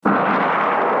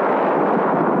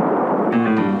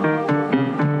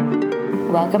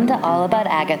Welcome to All About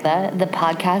Agatha, the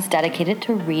podcast dedicated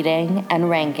to reading and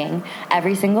ranking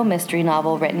every single mystery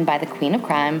novel written by the Queen of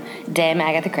Crime, Dame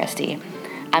Agatha Christie.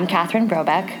 I'm Catherine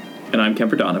Brobeck. And I'm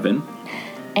Kemper Donovan.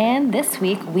 And this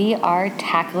week we are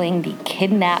tackling the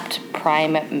kidnapped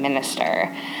Prime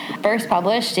Minister. First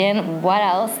published in What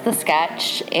Else? The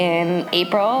Sketch in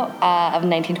April of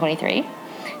 1923.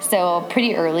 So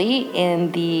pretty early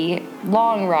in the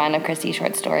long run of Christie's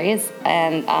short stories.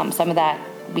 And some of that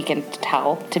we can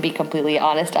tell, to be completely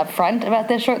honest, up front about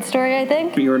this short story, I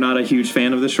think. You're not a huge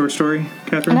fan of this short story,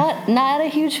 Catherine? Not a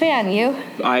huge fan. You?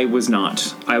 I was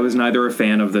not. I was neither a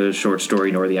fan of the short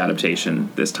story nor the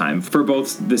adaptation this time, for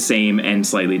both the same and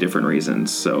slightly different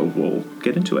reasons. So we'll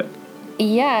get into it.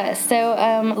 Yeah,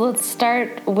 so let's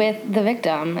start with the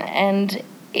victim, and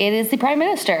it is the Prime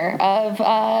Minister of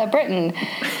Britain,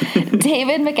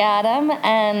 David McAdam,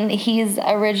 and he's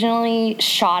originally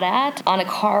shot at on a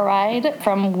car ride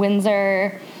from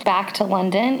Windsor back to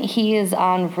London. He is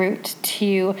en route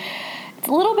to... It's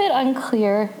a little bit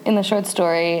unclear in the short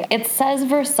story. It says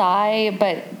Versailles,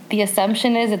 but the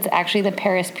assumption is it's actually the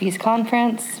Paris Peace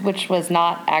Conference, which was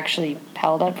not actually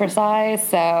held at Versailles.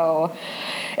 So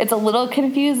it's a little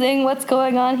confusing what's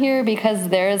going on here because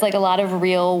there's like a lot of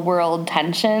real world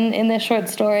tension in this short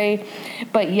story,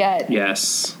 but yet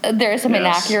there are some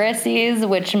inaccuracies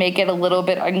which make it a little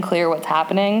bit unclear what's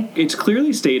happening. It's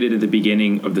clearly stated at the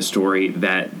beginning of the story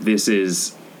that this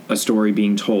is a story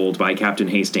being told by Captain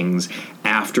Hastings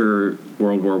after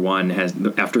World War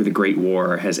after the Great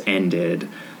War has ended,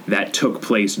 that took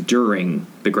place during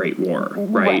the Great War,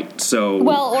 right? So,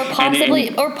 well, or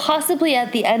possibly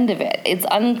at the end of it. It's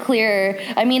unclear.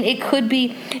 I mean, it could be.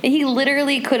 He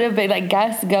literally could have been, I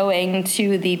guess, going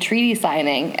to the treaty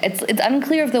signing. It's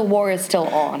unclear if the war is still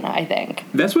on. I think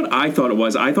that's what I thought it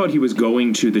was. I thought he was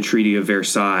going to the Treaty of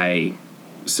Versailles.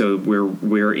 So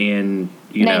we're in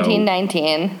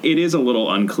 1919. It is a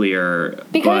little unclear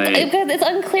because it's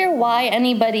unclear why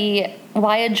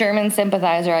a German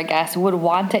sympathizer, I guess, would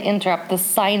want to interrupt the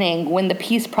signing when the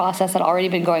peace process had already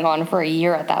been going on for a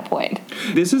year at that point.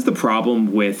 This is the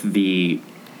problem with the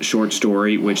short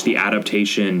story, which the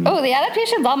adaptation... Oh, the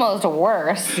adaptation's almost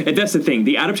worse. That's the thing.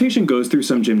 The adaptation goes through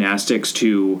some gymnastics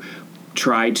to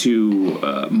try to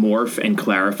morph and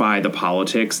clarify the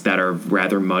politics that are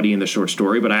rather muddy in the short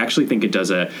story, but I actually think it does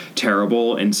a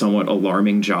terrible and somewhat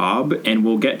alarming job, and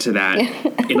we'll get to that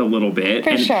in a little bit.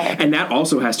 Sure. And that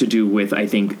also has to do with, I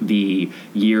think, the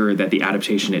year that the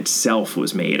adaptation itself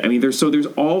was made. I mean, there's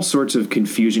all sorts of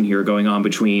confusion here going on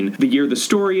between the year the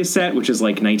story is set, which is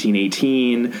like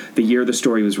 1918, the year the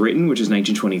story was written, which is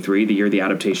 1923, the year the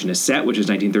adaptation is set, which is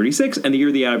 1936, and the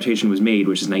year the adaptation was made,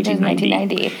 which is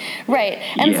 1990. Right.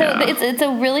 And so it's a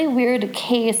really weird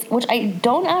case, which I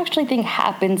don't actually think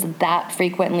happens that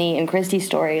frequently in Christie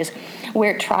stories,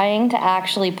 where trying to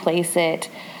actually place it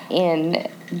in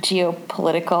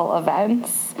geopolitical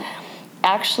events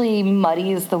actually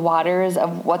muddies the waters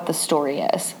of what the story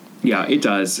is. Yeah, it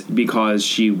does, because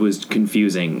she was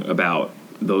confusing about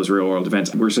those real world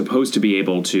events. We're supposed to be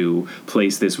able to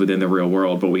place this within the real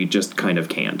world, but we just kind of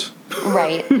can't.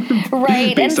 Right.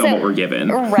 Based on what we're given.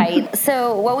 Right.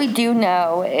 So what we do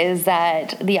know is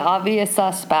that the obvious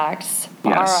suspects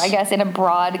are, I guess, in a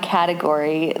broad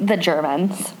category, the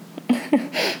Germans.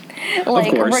 Of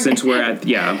course, since we're at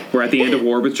the end of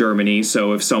war with Germany,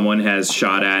 so if someone has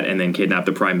shot at and then kidnapped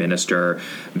the Prime Minister,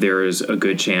 there is a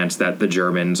good chance that the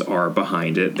Germans are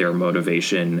behind it. Their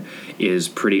motivation is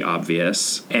pretty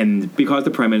obvious. And because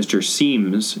the Prime Minister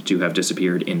seems to have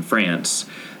disappeared in France,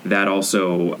 that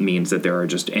also means that there are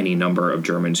just any number of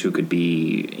Germans who could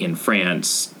be in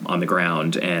France on the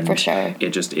ground, and for sure.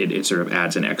 it sort of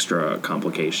adds an extra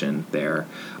complication there.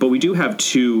 But we do have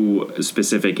two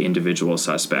specific individual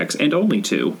suspects, and only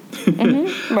two.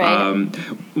 Mm-hmm. Right.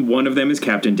 One of them is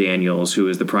Captain Daniels, who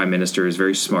is the Prime Minister's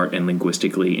very smart and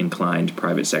linguistically inclined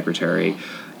private secretary.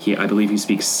 I believe he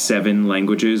speaks 7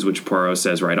 languages, which Poirot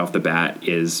says right off the bat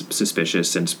is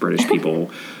suspicious, since British people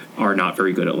are not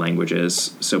very good at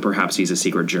languages. So perhaps he's a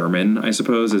secret German, I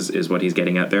suppose, is what he's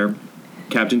getting at there.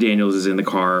 Captain Daniels is in the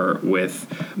car with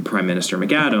Prime Minister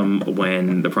McAdam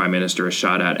when the Prime Minister is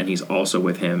shot at, and he's also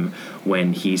with him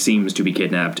when he seems to be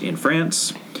kidnapped in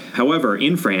France. However,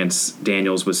 in France,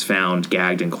 Daniels was found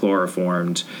gagged and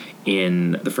chloroformed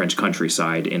in the French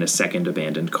countryside in a second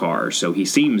abandoned car. So he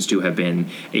seems to have been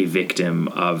a victim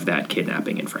of that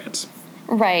kidnapping in France.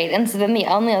 Right, and so then the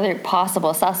only other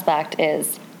possible suspect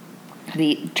is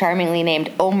the charmingly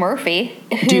named O'Murphy.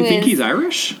 Do you think he's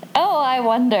Irish? Oh, I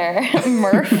wonder.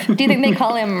 Murph? Do you think they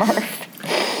call him Murph?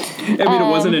 I mean, it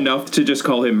wasn't enough to just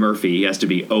call him Murphy. He has to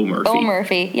be O. Murphy. O.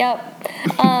 Murphy, yep.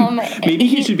 Maybe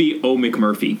he should be O.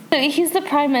 McMurphy. So he's the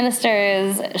Prime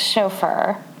Minister's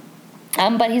chauffeur.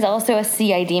 But he's also a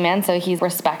CID man, so he's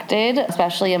respected,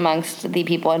 especially amongst the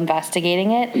people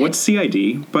investigating it. What's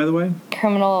CID, by the way?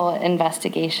 Criminal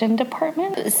Investigation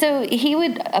Department. So he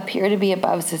would appear to be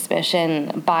above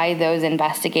suspicion by those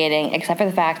investigating, except for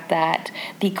the fact that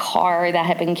the car that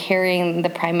had been carrying the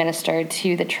Prime Minister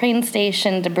to the train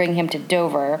station to bring him to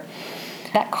Dover,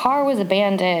 that car was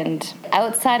abandoned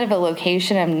outside of a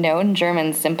location of known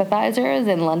German sympathizers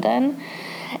in London.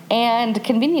 And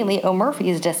conveniently,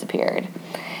 O'Murphy's disappeared.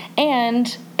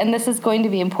 And this is going to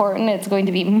be important. It's going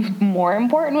to be more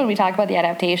important when we talk about the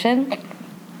adaptation.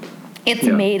 It's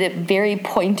made it very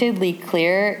pointedly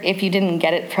clear, if you didn't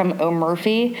get it from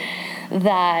O'Murphy,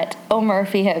 that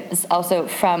O'Murphy is also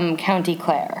from County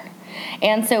Clare.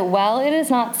 And so while it is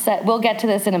not said, we'll get to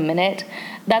this in a minute,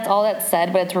 that's all that's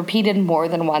said, but it's repeated more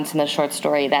than once in the short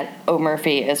story that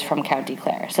O'Murphy is from County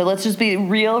Clare. So let's just be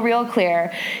real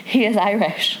clear. He is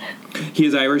Irish. He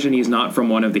is Irish, and he's not from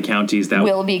one of the counties that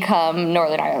will become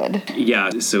Northern Ireland. Yeah,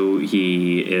 so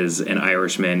he is an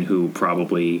Irishman who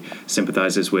probably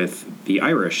sympathizes with the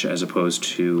Irish as opposed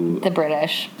to the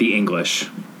British. The English.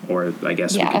 Or I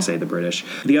guess we could say the British.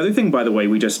 The other thing, by the way,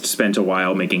 we just spent a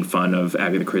while making fun of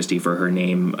Agatha Christie for her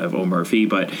name of O'Murphy,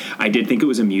 but I did think it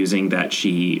was amusing that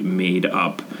she made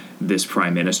up this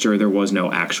prime minister. There was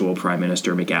no actual Prime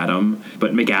Minister McAdam,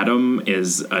 but McAdam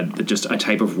is just a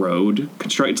type of road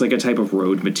construct. It's like a type of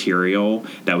road material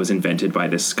that was invented by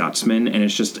this Scotsman, and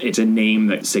it's a name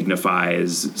that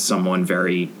signifies someone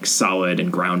very solid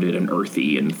and grounded and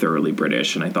earthy and thoroughly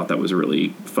British, and I thought that was a really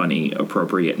funny,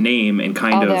 appropriate name, and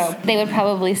Although they would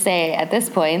probably say at this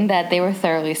point that they were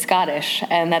thoroughly Scottish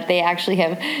and that they actually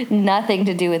have nothing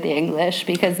to do with the English,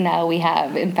 because now we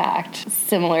have, in fact,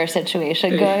 similar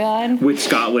situation going on. With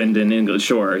Scotland and England,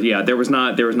 sure. Yeah, there was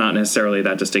not necessarily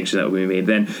that distinction that we made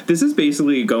then. This is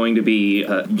basically going to be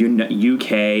a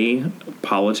UK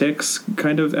politics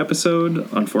kind of episode,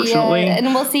 unfortunately. Yeah,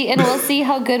 and we'll see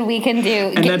how good we can do.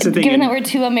 And that's the thing. Given that we're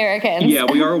two Americans. Yeah,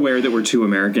 we are aware that we're two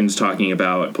Americans talking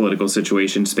about political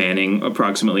situation spanning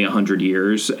approximately 100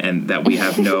 years, and that we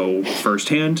have no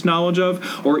firsthand knowledge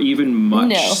of, or even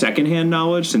much secondhand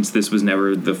knowledge, since this was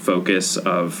never the focus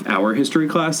of our history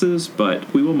classes,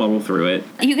 but we will muddle through it.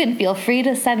 You can feel free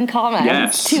to send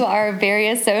comments to our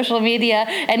various social media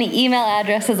and email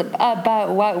addresses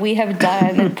about what we have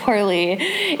done poorly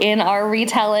in our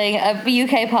retelling of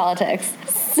UK politics.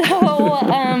 So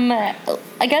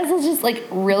I guess let's just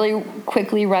really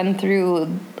quickly run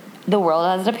through the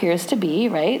world as it appears to be,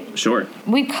 right? Sure.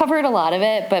 We've covered a lot of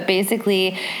it, but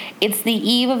basically it's the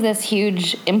eve of this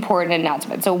huge important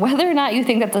announcement. So whether or not you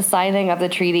think that's the signing of the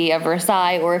Treaty of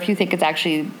Versailles, or if you think it's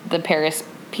actually the Paris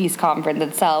Peace Conference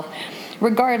itself,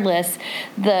 regardless,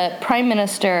 the Prime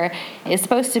Minister is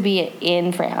supposed to be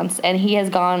in France, and he has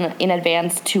gone in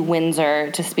advance to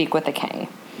Windsor to speak with the King.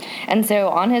 And so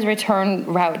on his return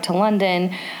route to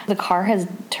London, the car has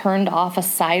turned off a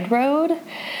side road.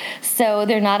 So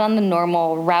they're not on the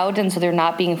normal route, and so they're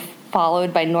not being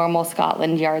followed by normal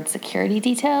Scotland Yard security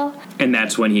detail. And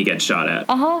that's when he gets shot at.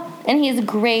 And he's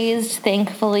grazed,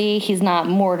 thankfully. He's not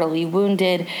mortally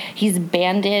wounded. He's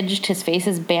bandaged. His face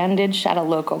is bandaged at a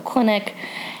local clinic.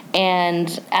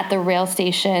 And at the rail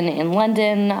station in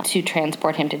London to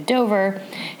transport him to Dover,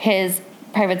 his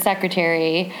private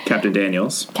secretary, Captain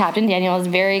Daniels,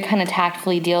 very kind of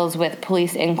tactfully deals with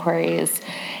police inquiries,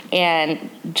 and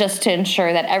just to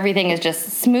ensure that everything is just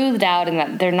smoothed out and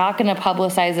that they're not going to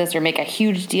publicize this or make a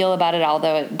huge deal about it,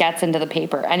 although it gets into the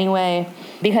paper anyway,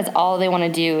 because all they want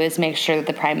to do is make sure that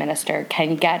the Prime Minister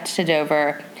can get to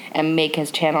Dover and make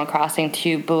his channel crossing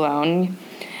to Boulogne.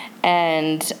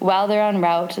 And while they're en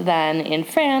route then in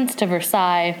France to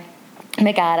Versailles,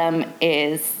 McAdam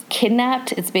is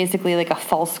kidnapped. It's basically like a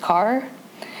false car,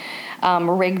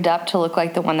 rigged up to look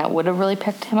like the one that would have really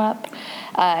picked him up.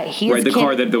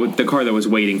 The car that was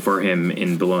waiting for him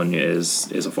in Boulogne is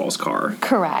a false car.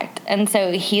 Correct. And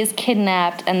so he is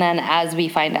kidnapped, and then as we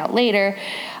find out later,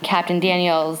 Captain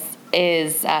Daniels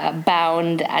is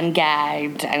bound and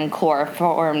gagged and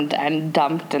chloroformed and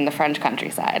dumped in the French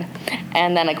countryside.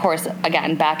 And then, of course,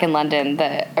 again, back in London,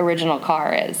 the original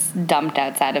car is dumped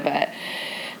outside of a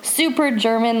super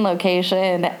German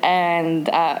location, and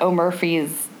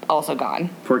O'Murphy's also gone.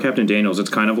 Poor Captain Daniels. It's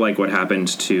kind of like what happened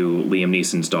to Liam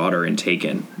Neeson's daughter in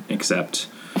Taken, except...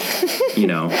 he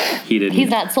didn't. He's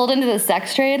not sold into the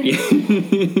sex trade?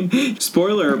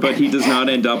 Spoiler, but he does not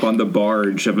end up on the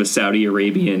barge of a Saudi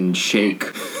Arabian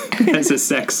sheikh as a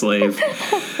sex slave.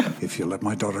 If you let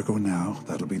my daughter go now,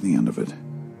 that'll be the end of it.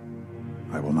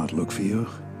 I will not look for you.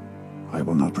 I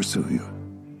will not pursue you.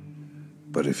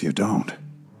 But if you don't,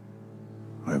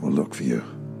 I will look for you.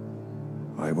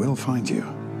 I will find you.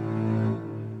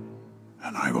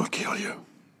 And I will kill you.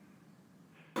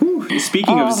 Whew.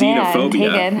 Speaking of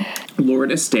xenophobia, man, Lord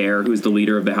Astaire, who's the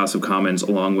leader of the House of Commons,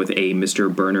 along with a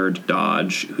Mr. Bernard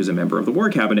Dodge, who's a member of the War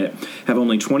Cabinet, have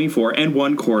only 24 and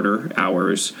 1/4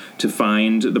 hours to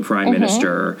find the Prime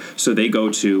Minister. So they go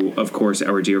to, of course,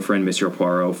 our dear friend Monsieur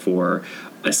Poirot for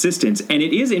assistance. And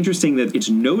it is interesting that it's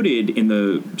noted in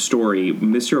the story,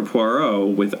 Monsieur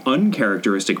Poirot, with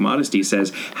uncharacteristic modesty,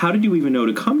 says, "How did you even know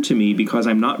to come to me? Because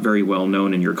I'm not very well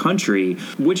known in your country,"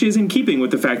 which is in keeping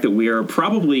with the fact that we are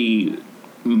probably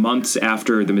months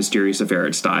after the mysterious affair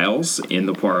at Styles in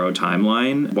the Poirot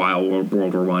timeline, while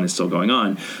World War I is still going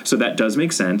on. So that does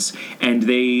make sense. And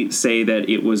they say that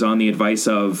it was on the advice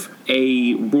of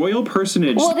a royal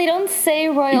personage. Well, they don't say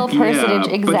royal personage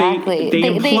exactly. But they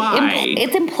imply.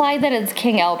 It's implied that it's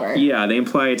King Albert. Yeah, they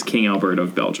imply it's King Albert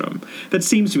of Belgium. That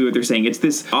seems to be what they're saying. It's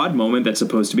this odd moment that's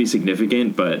supposed to be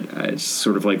significant, but it's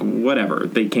sort of like, whatever.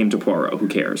 They came to Poirot. Who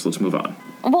cares? Let's move on.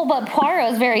 Well, but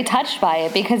Poirot is very touched by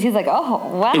it because he's like, oh,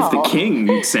 wow. If the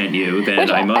king sent you, then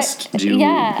I must do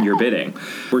your bidding.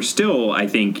 We're still, I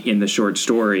think, in the short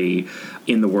story,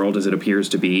 in the world as it appears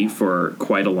to be for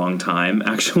quite a long time,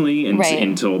 actually,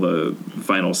 until the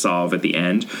final solve at the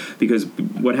end. Because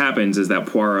what happens is that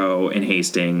Poirot and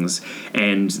Hastings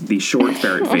and the short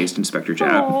ferret-faced Inspector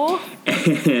Japp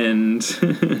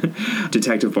and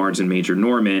Detective Barnes and Major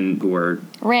Norman, who are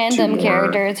random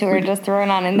characters who are just thrown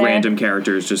on in there. Random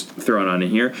characters just thrown on in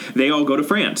here. They all go to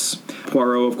France.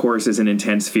 Poirot, of course, is in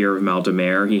intense fear of mal de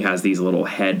mer. He has these little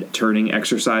head-turning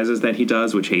exercises that he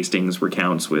does, which Hastings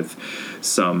recounts with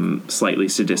some slightly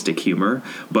sadistic humor.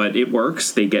 But it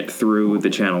works. They get through the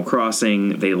Channel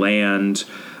crossing. They land.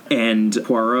 And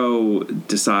Poirot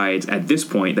decides at this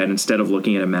point that instead of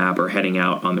looking at a map or heading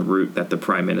out on the route that the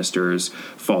Prime Minister's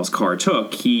false car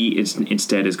took, he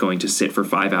instead is going to sit for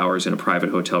 5 hours in a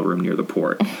private hotel room near the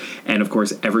port. And, of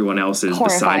course, everyone else is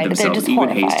beside themselves,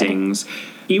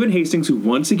 even Hastings, who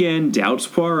once again doubts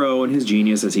Poirot and his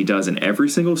genius, as he does in every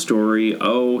single story.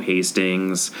 Oh,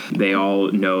 Hastings. They all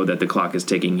know that the clock is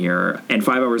ticking here. And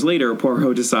 5 hours later,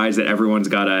 Poirot decides that everyone's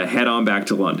got to head on back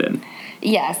to London.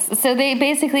 Yes. So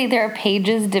there are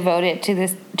pages devoted to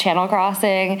this Channel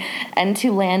crossing and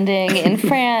to landing in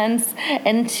France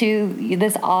and to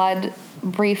this odd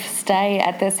brief stay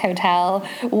at this hotel,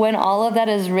 when all of that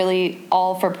is really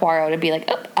all for Poirot to be like,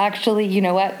 oh, actually, you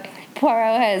know what?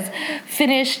 Poirot has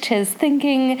finished his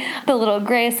thinking. The little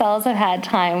gray cells have had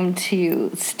time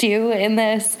to stew in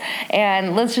this,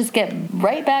 and let's just get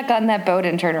right back on that boat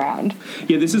and turn around.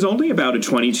 Yeah, this is only about a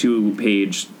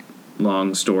 22-page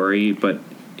long story, but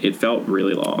it felt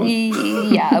really long.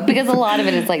 Yeah, because a lot of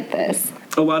it is like this.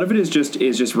 A lot of it is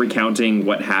just recounting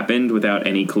what happened without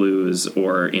any clues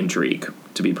or intrigue,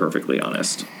 to be perfectly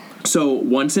honest. So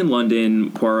once in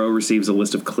London, Poirot receives a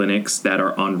list of clinics that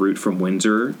are en route from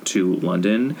Windsor to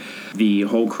London. The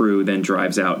whole crew then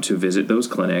drives out to visit those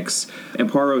clinics. And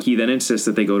Poirot, he then insists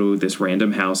that they go to this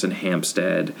random house in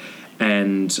Hampstead.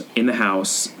 And in the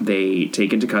house, they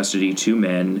take into custody 2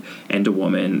 men and a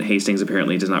woman. Hastings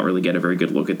apparently does not really get a very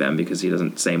good look at them because he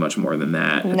doesn't say much more than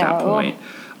that at that point.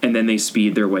 And then they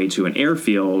speed their way to an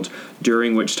airfield,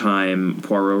 during which time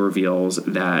Poirot reveals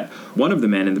that one of the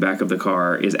men in the back of the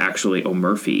car is actually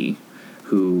O'Murphy,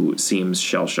 who seems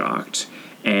shell-shocked.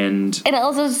 And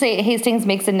also say Hastings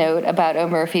makes a note about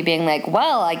O'Murphy being like,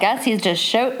 well, I guess he's just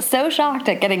so shocked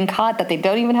at getting caught that they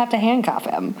don't even have to handcuff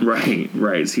him. Right.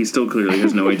 He still clearly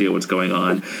has no idea what's going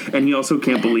on. And he also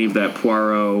can't believe that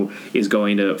Poirot is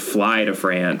going to fly to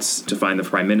France to find the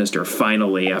Prime Minister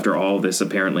finally, after all this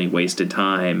apparently wasted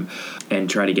time, and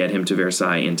try to get him to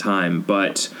Versailles in time.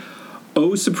 But,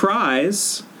 oh,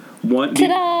 surprise!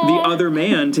 The other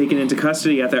man taken into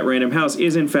custody at that random house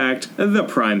is, in fact, the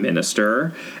Prime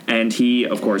Minister. And he,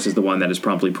 of course, is the one that is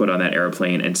promptly put on that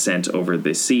airplane and sent over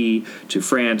the sea to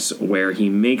France, where he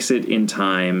makes it in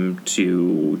time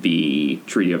to the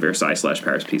Treaty of Versailles /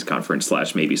 Paris Peace Conference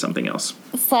 / maybe something else.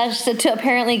 To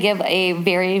apparently give a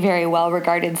very, very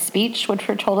well-regarded speech, which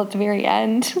we're told at the very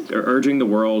end. Urging the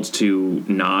world to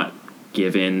not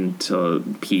give in to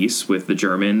peace with the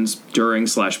Germans during /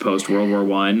 post World War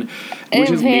I, which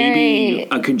is maybe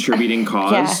a contributing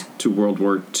cause to World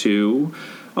War II.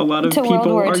 a lot of to World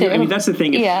people War argue. II. I mean, that's the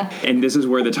thing. Yeah. And this is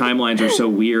where the timelines are so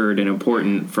weird and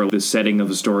important for the setting of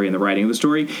the story and the writing of the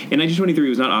story. In 1923, it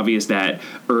was not obvious that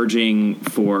urging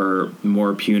for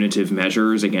more punitive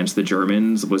measures against the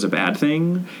Germans was a bad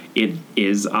thing. It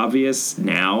is obvious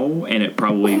now, and it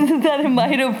probably... that it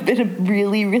might have been a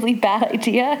really, really bad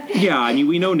idea. Yeah, I mean,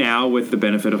 we know now with the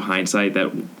benefit of hindsight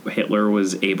that Hitler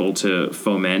was able to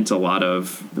foment a lot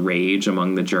of rage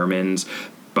among the Germans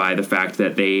by the fact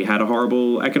that they had a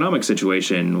horrible economic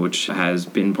situation, which has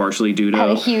been partially due to Had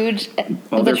a huge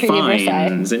all their Treaty of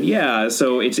fines. Versailles. And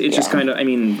so it's just kind of, I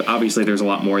mean, obviously there's a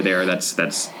lot more there that's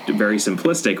very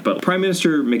simplistic, but Prime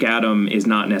Minister McAdam is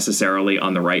not necessarily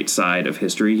on the right side of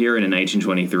history here. And in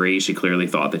 1923, she clearly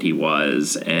thought that he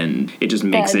was, and it just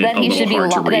makes it a little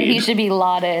hard to read. That he should be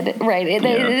lauded, right?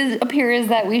 It appears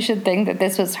that we should think that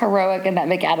this was heroic and that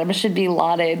McAdam should be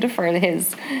lauded for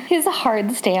his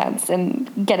hard stance and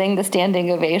getting the standing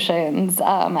ovations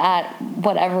at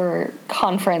whatever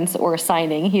conference or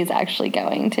signing he's actually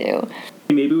going to.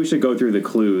 Maybe we should go through the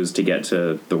clues to get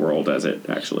to the world as it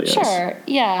actually is. Sure.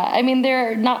 Yeah. I mean,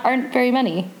 aren't very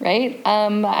many, right?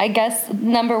 I guess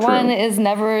number one is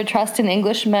never trust an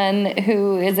Englishman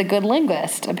who is a good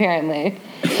linguist, apparently.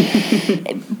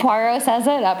 Poirot says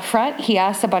it up front. He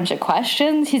asks a bunch of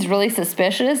questions. He's really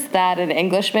suspicious that an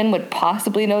Englishman would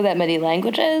possibly know that many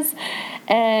languages.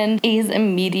 And he's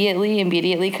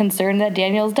immediately concerned that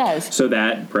Daniels does. So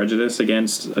that prejudice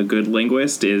against a good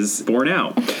linguist is borne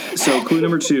out. So clue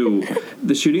number 2,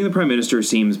 the shooting of the Prime Minister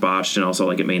seems botched and also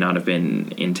like it may not have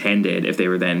been intended if they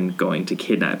were then going to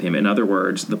kidnap him. In other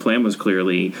words, the plan was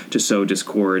clearly to sow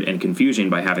discord and confusion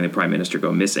by having the Prime Minister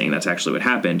go missing. That's actually what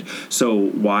happened. So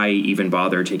why even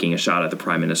bother taking a shot at the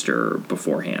Prime Minister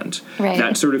beforehand? Right.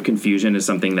 That sort of confusion is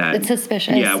something that... It's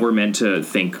suspicious. Yeah, we're meant to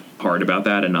think hard about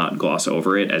that and not gloss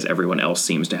over it as everyone else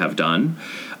seems to have done,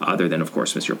 other than, of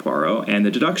course, Monsieur Poirot. And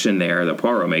the deduction there that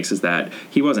Poirot makes is that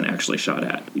he wasn't actually shot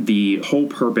at. The whole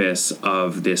purpose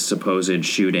of this supposed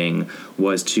shooting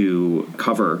was to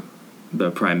cover the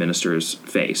Prime Minister's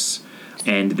face.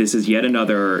 And this is yet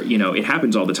another, it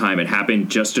happens all the time. It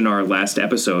happened just in our last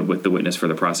episode with the witness for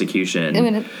the prosecution.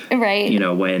 Right.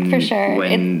 For sure.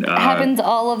 It happens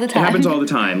all of the time. It happens all the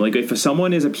time. Like if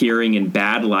someone is appearing in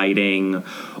bad lighting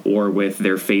or with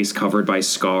their face covered by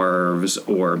scarves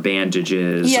or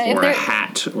bandages or a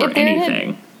hat or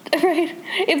anything. Right.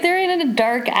 If they're in a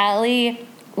dark alley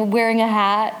wearing a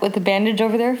hat with a bandage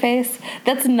over their face,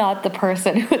 that's not the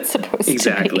person who it's supposed to be.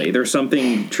 Exactly. There's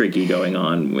something tricky going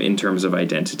on in terms of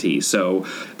identity. So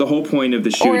the whole point of the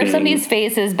shooting... Or if somebody's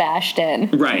face is bashed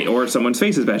in. Right. Or if someone's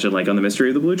face is bashed in, like on the Mystery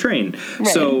of the Blue Train. Right.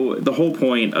 So the whole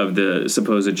point of the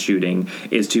supposed shooting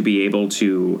is to be able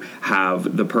to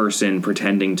have the person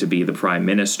pretending to be the Prime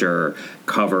Minister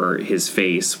cover his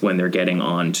face when they're getting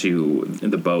onto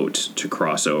the boat to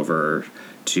cross over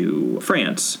to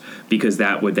France, because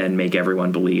that would then make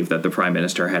everyone believe that the Prime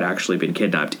Minister had actually been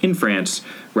kidnapped in France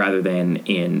rather than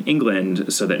in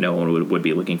England, so that no one would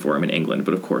be looking for him in England.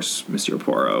 But of course, Monsieur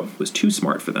Poirot was too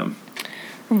smart for them.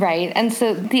 Right, and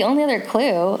so the only other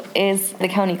clue is the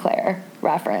County Clare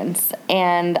reference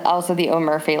and also the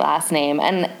O'Murphy last name.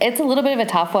 And it's a little bit of a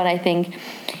tough one, I think,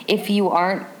 if you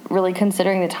aren't really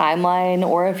considering the timeline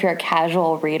or if you're a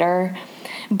casual reader.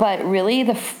 But really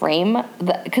the frame,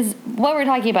 because what we're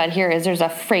talking about here is there's a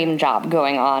frame job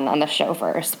going on the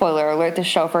chauffeur. Spoiler alert, the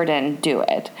chauffeur didn't do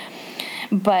it.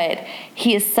 But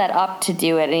he is set up to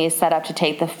do it, and he's set up to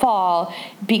take the fall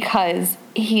because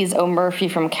he's O'Murphy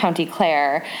from County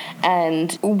Clare.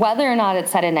 And whether or not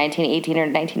it's set in 1918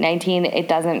 or 1919, it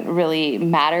doesn't really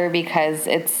matter because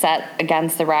it's set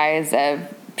against the rise of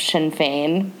Sinn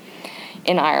Féin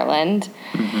in Ireland.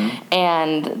 Mm-hmm.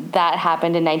 And that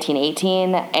happened in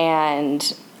 1918,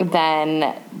 and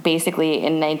then basically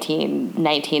in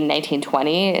 1919,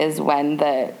 1920 is when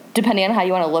depending on how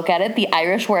you want to look at it, the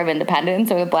Irish War of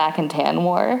Independence or the Black and Tan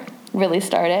War really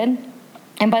started.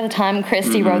 And by the time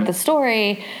Christie wrote the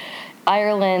story,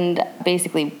 Ireland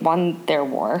basically won their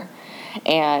war,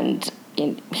 and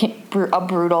in a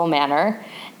brutal manner.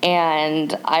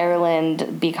 And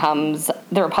Ireland becomes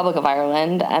the Republic of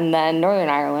Ireland and then Northern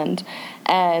Ireland.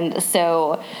 And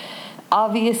so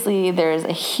obviously there's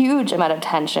a huge amount of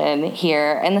tension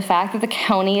here. And the fact that the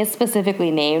county is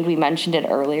specifically named, we mentioned it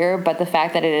earlier, but the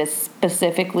fact that it is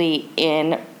specifically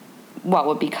in what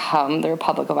would become the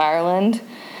Republic of Ireland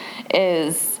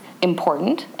is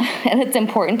important. And it's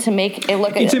important to make it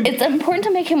look it's important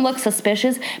to make him look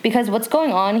suspicious, because what's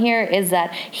going on here is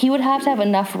that he would have to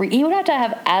have he would have to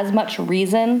have as much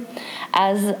reason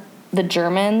as the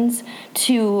Germans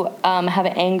to have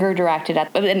anger directed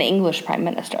at an English prime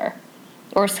minister.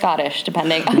 Or Scottish,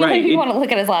 depending on Right. if you want to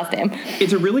look at his last name.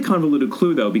 It's a really convoluted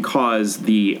clue, though, because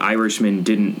the Irishman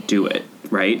didn't do it,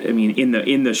 right? I mean,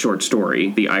 in the short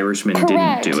story, the Irishman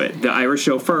Correct. didn't do it. The Irish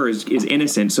chauffeur is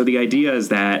innocent, so the idea is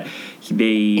that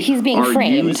he's being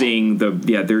framed.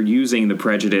 They're using the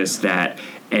prejudice that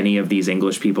any of these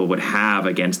English people would have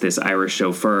against this Irish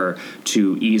chauffeur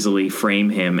to easily frame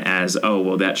him as, oh,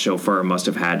 well, that chauffeur must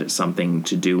have had something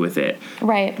to do with it.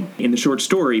 Right. In the short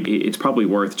story, it's probably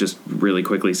worth just really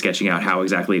quickly sketching out how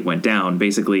exactly it went down.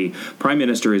 Basically, Prime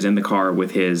Minister is in the car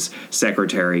with his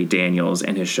secretary, Daniels,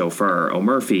 and his chauffeur,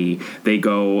 O'Murphy. They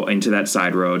go into that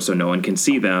side road so no one can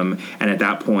see them, and at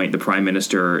that point, the Prime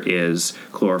Minister is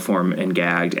chloroformed and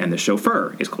gagged, and the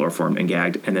chauffeur is chloroformed and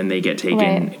gagged, and then they get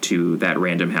taken to that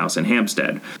random house in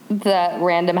Hampstead. The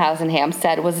random house in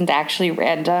Hampstead wasn't actually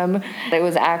random. It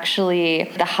was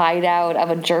actually the hideout of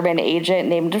a German agent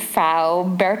named Frau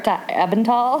Bertha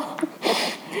Ebenthal,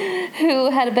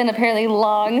 who had been apparently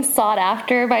long sought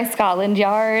after by Scotland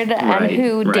Yard, and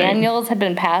who Daniels had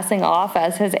been passing off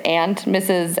as his aunt,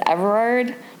 Mrs.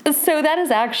 Everard. So that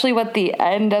is actually what the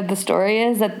end of the story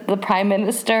is, that the Prime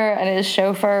Minister and his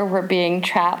chauffeur were being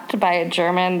trapped by a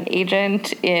German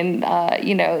agent in,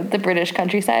 the British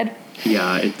countryside.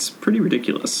 Yeah, it's pretty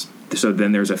ridiculous. So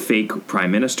then there's a fake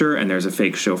prime minister and there's a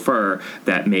fake chauffeur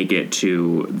that make it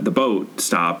to the boat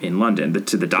stop in London,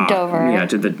 to the dock. Dover. Yeah,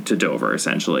 to Dover,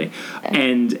 essentially.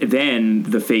 And then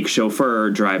the fake chauffeur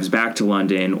drives back to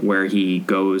London, where he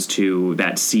goes to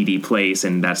that seedy place,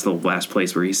 and that's the last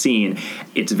place where he's seen.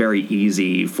 It's very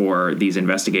easy for these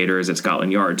investigators at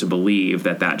Scotland Yard to believe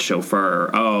that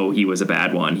chauffeur, he was a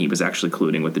bad one. He was actually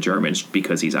colluding with the Germans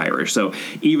because he's Irish. So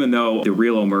even though the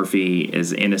real O'Murphy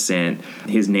is innocent,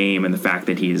 his name and the fact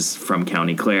that he's from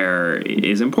County Clare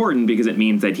is important because it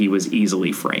means that he was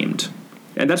easily framed.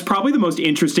 And that's probably the most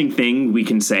interesting thing we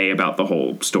can say about the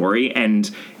whole story,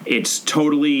 and it's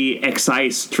totally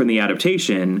excised from the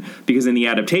adaptation, because in the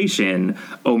adaptation,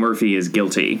 O'Murphy is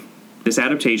guilty. This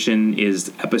adaptation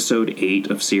is episode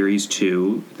 8 of series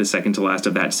 2, the second to last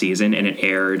of that season, and it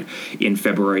aired in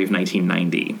February of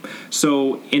 1990.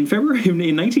 So in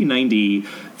 1990,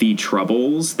 the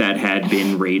troubles that had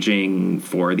been raging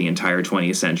for the entire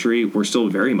 20th century were still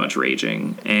very much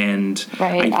raging. And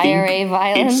right, IRA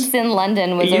violence in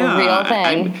London was a real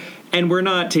thing. And we're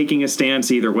not taking a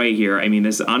stance either way here. I mean,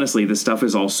 this stuff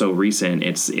is all so recent.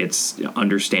 It's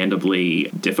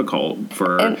understandably difficult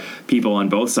for people on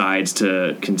both sides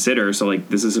to consider. So,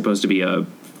 this is supposed to be a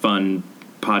fun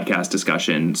podcast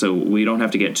discussion, so we don't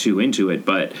have to get too into it.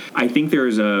 But I think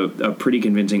there's a pretty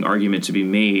convincing argument to be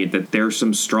made that there's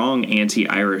some strong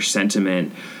anti-Irish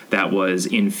sentiment that was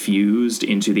infused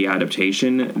into the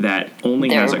adaptation that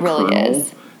only has a kernel.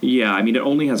 Yeah, I mean, it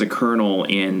only has a kernel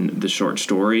in the short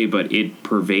story, but it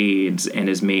pervades and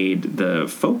is made the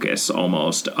focus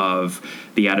almost of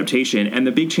the adaptation. And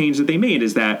the big change that they made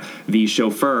is that the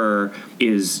chauffeur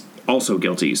is also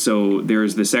guilty. So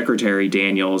there's the secretary,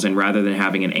 Daniels, and rather than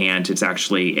having an aunt, it's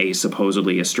actually a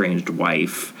supposedly estranged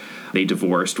wife. They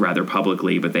divorced rather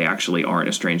publicly, but they actually aren't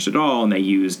estranged at all, and they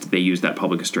used that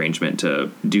public estrangement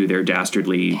to do their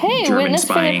dastardly German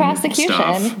spying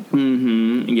stuff.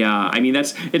 Mm-hmm. Yeah, I mean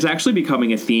it's actually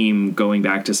becoming a theme going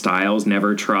back to Styles.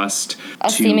 Never trust a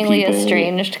seemingly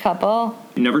estranged couple.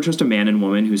 Never trust a man and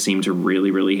woman who seem to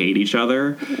really, really hate each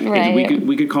other. Right.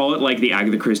 We could call it like the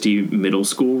Agatha Christie middle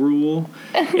school rule.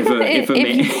 If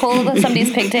you pull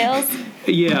somebody's pigtails.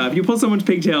 Yeah, if you pull someone's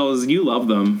pigtails, you love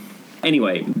them.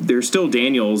 Anyway, there's still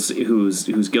Daniels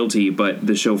who's guilty, but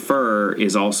the chauffeur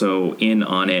is also in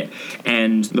on it.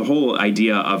 And the whole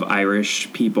idea of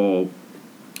Irish people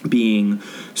being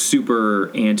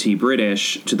super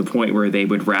anti-British to the point where they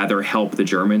would rather help the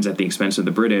Germans at the expense of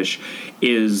the British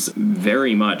is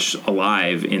very much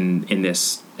alive in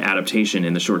this adaptation.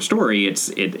 In the short story,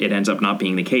 it ends up not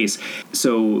being the case.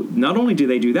 So not only do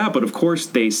they do that, but of course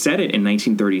they set it in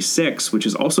 1936, which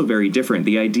is also very different.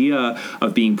 The idea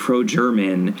of being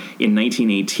pro-German in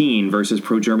 1918 versus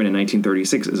pro-German in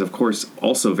 1936 is of course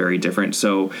also very different.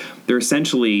 So they're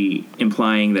essentially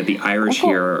implying that the Irish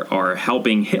here are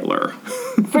helping Hitler.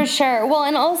 For sure. Well,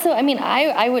 and also, I mean,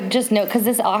 I would just note, because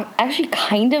this actually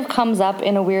kind of comes up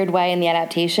in a weird way in the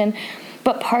adaptation,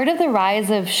 but part of the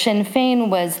rise of Sinn Féin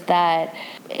was that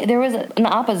there was an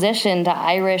opposition to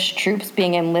Irish troops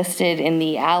being enlisted in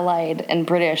the Allied and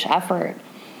British effort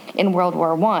in World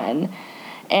War I,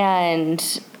 and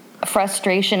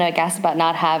frustration, I guess, about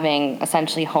not having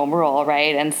essentially home rule,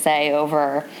 right, and say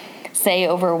over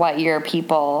what your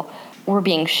people were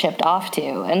being shipped off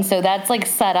to. And so that's like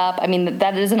set up. I mean,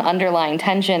 that is an underlying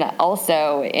tension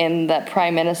also in the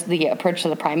the approach to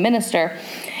the prime minister,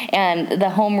 and the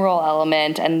home rule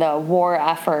element and the war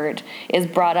effort is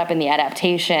brought up in the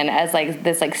adaptation as like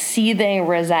this like seething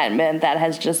resentment that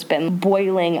has just been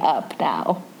boiling up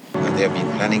now. They have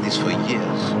been planning this for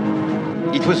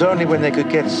years. It was only when they could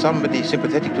get somebody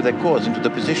sympathetic to their cause into the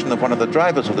position of one of the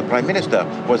drivers of the prime minister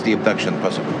was the abduction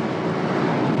possible.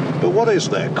 But what is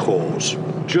their cause?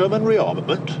 German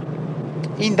rearmament?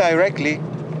 Indirectly.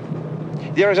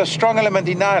 There is a strong element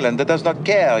in Ireland that does not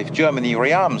care if Germany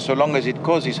rearms so long as it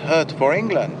causes hurt for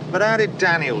England. But how did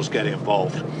Daniels get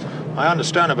involved? I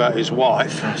understand about his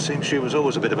wife. Seems she was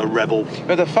always a bit of a rebel.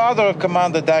 But the father of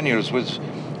Commander Daniels was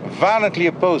violently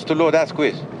opposed to Lord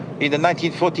Asquith in the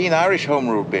 1914 Irish Home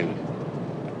Rule Bill.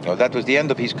 Oh, that was the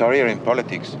end of his career in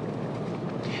politics.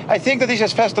 I think that this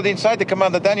has festered inside the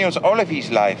Commander Daniels all of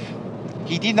his life.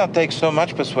 He did not take so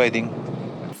much persuading.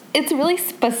 It's really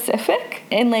specific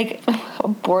in like a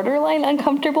borderline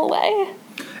uncomfortable way.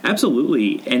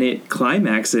 Absolutely. And it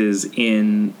climaxes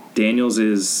in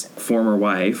Daniels's former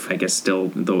wife, I guess still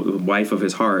the wife of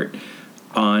his heart,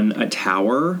 on a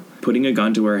tower, putting a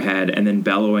gun to her head and then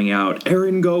bellowing out,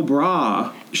 "Erin go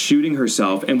bragh," shooting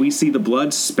herself. And we see the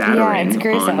blood spattering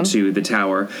onto the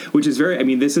tower, which is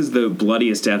this is the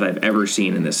bloodiest death I've ever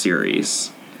seen in this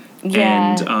series.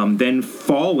 Yeah. And then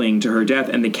falling to her death.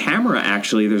 And the camera,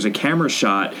 actually, there's a camera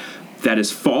shot that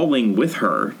is falling with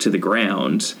her to the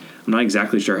ground. I'm not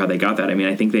exactly sure how they got that. I mean,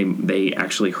 I think they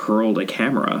actually hurled a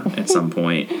camera at some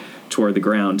point toward the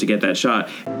ground to get that shot.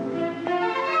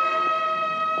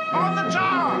 On the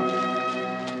tower!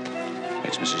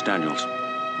 It's Mrs. Daniels.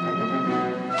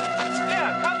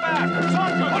 Yeah, come back!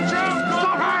 Watch out!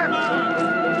 Stop her!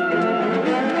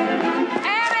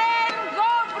 Erin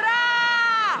Gobra!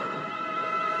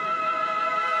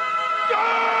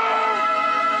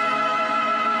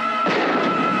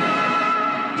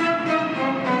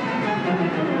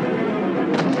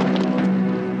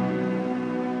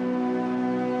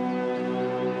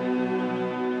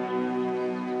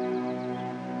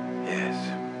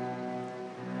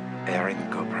 Erin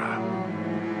Cobra.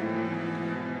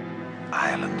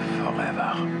 Ireland forever.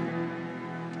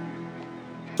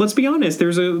 Let's be honest,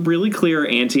 there's a really clear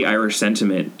anti-Irish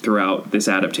sentiment throughout this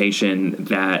adaptation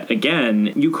that,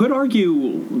 again, you could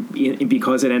argue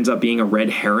because it ends up being a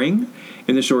red herring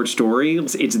in the short story.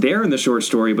 It's there in the short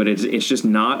story, but it's just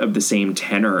not of the same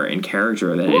tenor and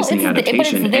character that it is in the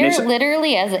adaptation. But it's there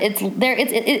literally as it's there.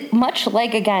 It's much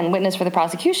like, again, Witness for the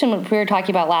Prosecution, which we were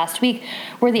talking about last week,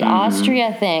 where the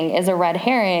Austria thing is a red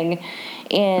herring.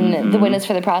 In the Witness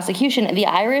for the Prosecution, the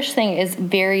Irish thing is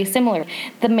very similar.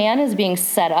 The man is being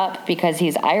set up because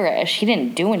he's Irish. He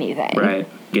didn't do anything. Right.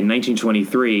 In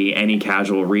 1923, any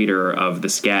casual reader of the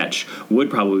sketch would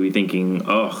probably be thinking,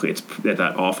 oh, it's that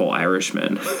awful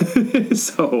Irishman.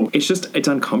 So it's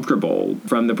uncomfortable.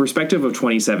 From the perspective of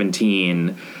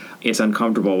 2017, it's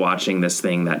uncomfortable watching this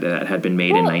thing that had been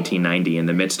made in 1990 in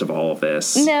the midst of all of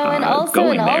this. No, and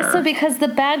also because the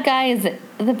bad guys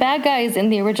in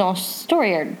the original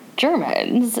story are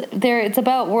Germans. It's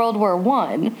about World War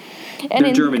I.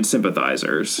 They're German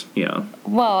sympathizers, yeah.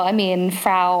 Well, I mean,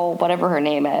 Frau, whatever her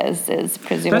name is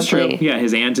presumably... That's true. Yeah,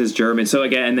 his aunt is German. So,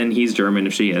 again, and then he's German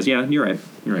if she is. Yeah, you're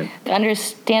right.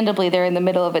 Understandably, they're in the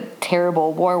middle of a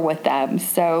terrible war with them,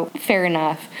 so fair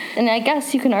enough. And I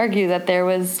guess you can argue that there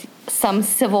was some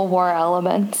Civil War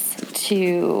elements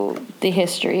to the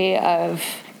history of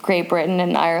Great Britain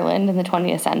and Ireland in the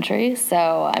 20th century.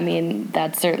 So, I mean,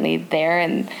 that's certainly there,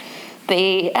 and...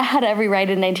 They had every right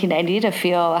in 1990 to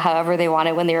feel however they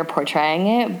wanted when they were portraying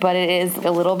it, but it is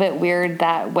a little bit weird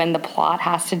that when the plot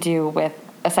has to do with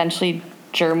essentially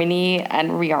Germany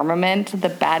and rearmament, the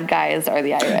bad guys are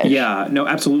the Irish. Yeah, no,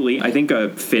 absolutely. I think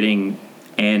a fitting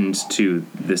end to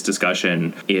this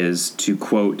discussion is to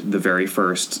quote the very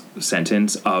first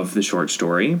sentence of the short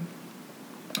story,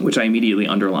 which I immediately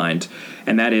underlined,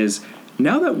 and that is,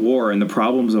 "Now that war and the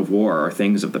problems of war are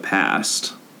things of the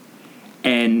past."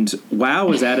 And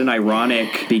wow, is that an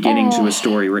ironic beginning to a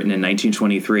story written in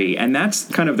 1923? And that's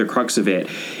kind of the crux of it.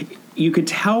 You could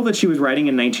tell that she was writing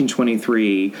in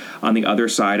 1923 on the other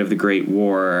side of the Great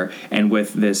War, and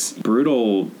with this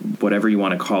brutal, whatever you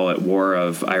want to call it, war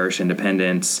of Irish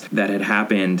independence that had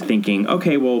happened, thinking,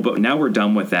 okay, well, but now we're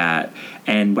done with that.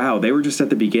 And wow, they were just at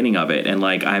the beginning of it. And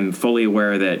like, I'm fully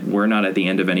aware that we're not at the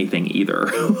end of anything either.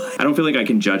 I don't feel like I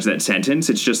can judge that sentence.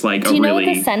 It's just like Do you know what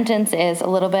the sentence is a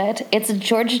little bit? It's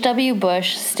George W.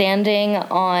 Bush standing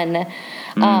on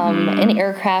an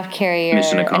aircraft carrier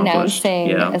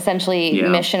announcing essentially essentially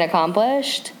mission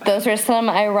accomplished. Those are some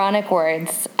ironic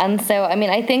words. And so, I mean,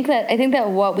 I think that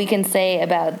what we can say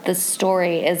about the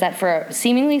story is that for a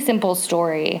seemingly simple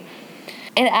story,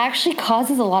 it actually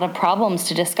causes a lot of problems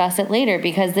to discuss it later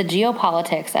because the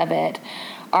geopolitics of it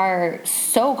are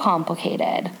so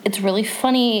complicated. It's really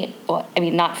funny. Well, I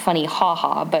mean, not funny,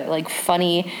 haha, but like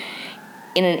funny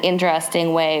in an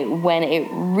interesting way when it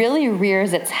really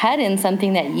rears its head in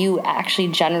something that you actually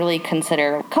generally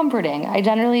consider comforting. I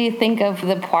generally think of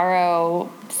the Poirot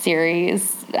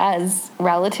series as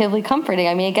relatively comforting.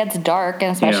 I mean, it gets dark,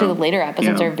 and especially the later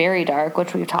episodes are very dark,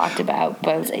 which we've talked about,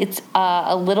 but it's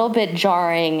a little bit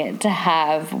jarring to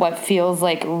have what feels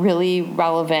like really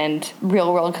relevant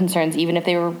real-world concerns, even if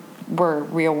they were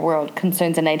real-world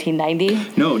concerns in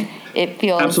 1990. No, it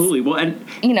feels absolutely. Well, and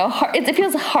it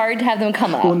feels hard to have them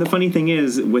come up. Well, and the funny thing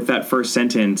is, with that first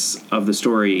sentence of the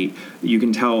story, you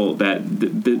can tell that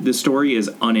the story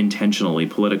is unintentionally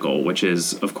political, which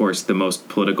is, of course, the most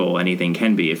political anything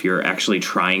can be. If you're actually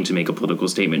trying to make a political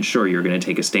statement, sure, you're going to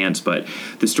take a stance, but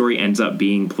the story ends up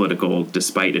being political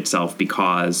despite itself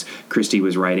because Christie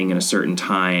was writing in a certain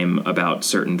time about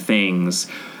certain things.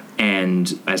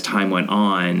 And as time went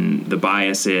on, the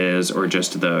biases or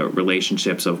just the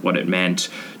relationships of what it meant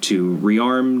to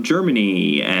rearm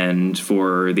Germany and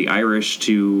for the Irish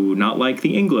to not like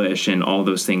the English and all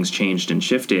those things changed and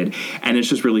shifted. And it's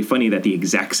just really funny that the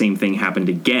exact same thing happened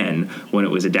again when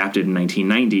it was adapted in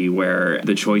 1990, where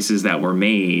the choices that were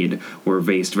made were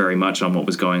based very much on what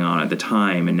was going on at the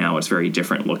time. And now it's very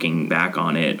different looking back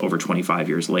on it over 25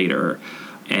 years later.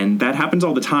 And that happens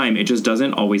all the time. It just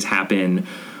doesn't always happen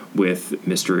with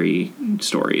mystery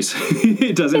stories.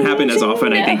 It doesn't happen as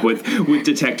often, I think, with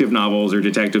detective novels or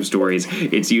detective stories.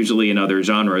 It's usually in other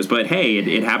genres. But hey,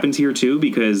 it happens here too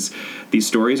because these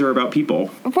stories are about people.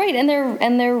 Right, and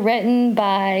they're written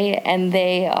by and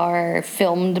they are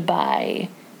filmed by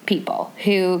people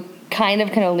who kind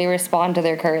of can only respond to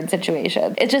their current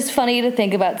situation. It's just funny to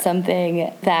think about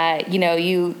something that,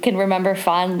 you can remember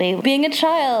fondly being a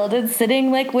child and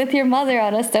sitting like with your mother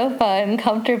on a sofa and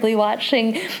comfortably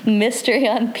watching mystery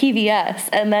on PBS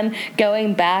and then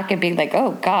going back and being like,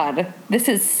 oh God, this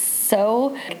is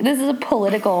a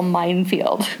political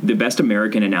minefield. The best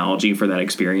American analogy for that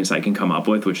experience I can come up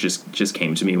with, which just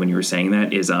came to me when you were saying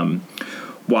that, is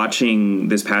watching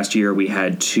this past year, we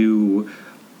had two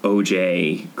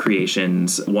OJ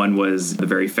creations. One was the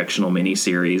very fictional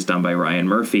miniseries done by Ryan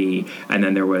Murphy, and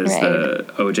then there was the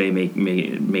OJ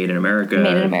Made in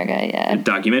America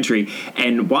documentary.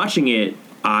 And watching it,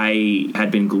 I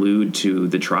had been glued to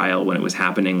the trial when it was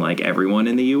happening like everyone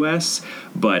in the U.S.,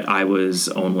 but I was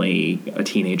only a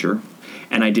teenager.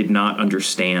 And I did not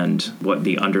understand what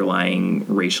the underlying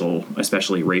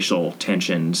especially racial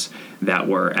tensions that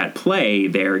were at play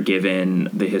there, given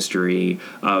the history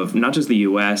of not just the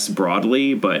U.S.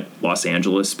 broadly, but Los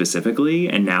Angeles specifically.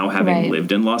 And now having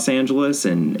lived in Los Angeles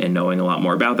and knowing a lot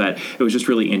more about that, it was just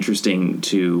really interesting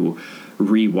to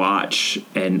rewatch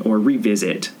or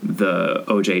revisit the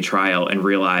OJ trial and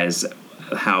realize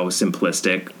how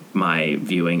simplistic my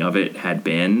viewing of it had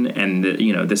been, and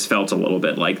this felt a little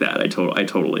bit like that. I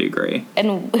totally agree.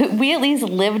 And we at least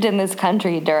lived in this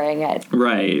country during it.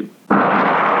 Right.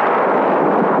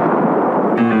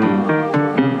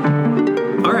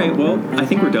 All right, well, I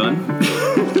think we're done.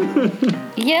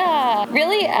 Yeah,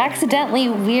 really accidentally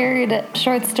weird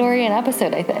short story and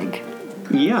episode, I think.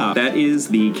 Yeah, that is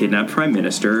The Kidnapped Prime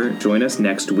Minister. Join us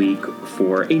next week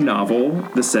for a novel,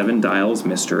 The Seven Dials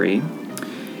Mystery.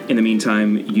 In the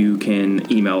meantime, you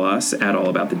can email us at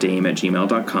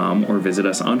allaboutthedame@gmail.com or visit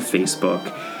us on Facebook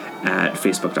at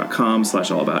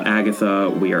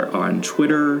facebook.com/allaboutagatha. We are on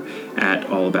Twitter at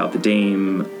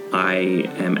allaboutthedame. I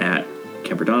am at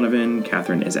Kemper Donovan.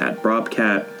 Catherine is at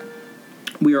Brobcat.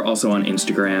 We are also on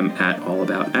Instagram at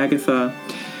allaboutagatha.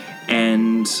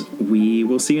 And we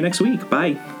will see you next week.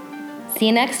 Bye. See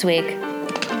you next week.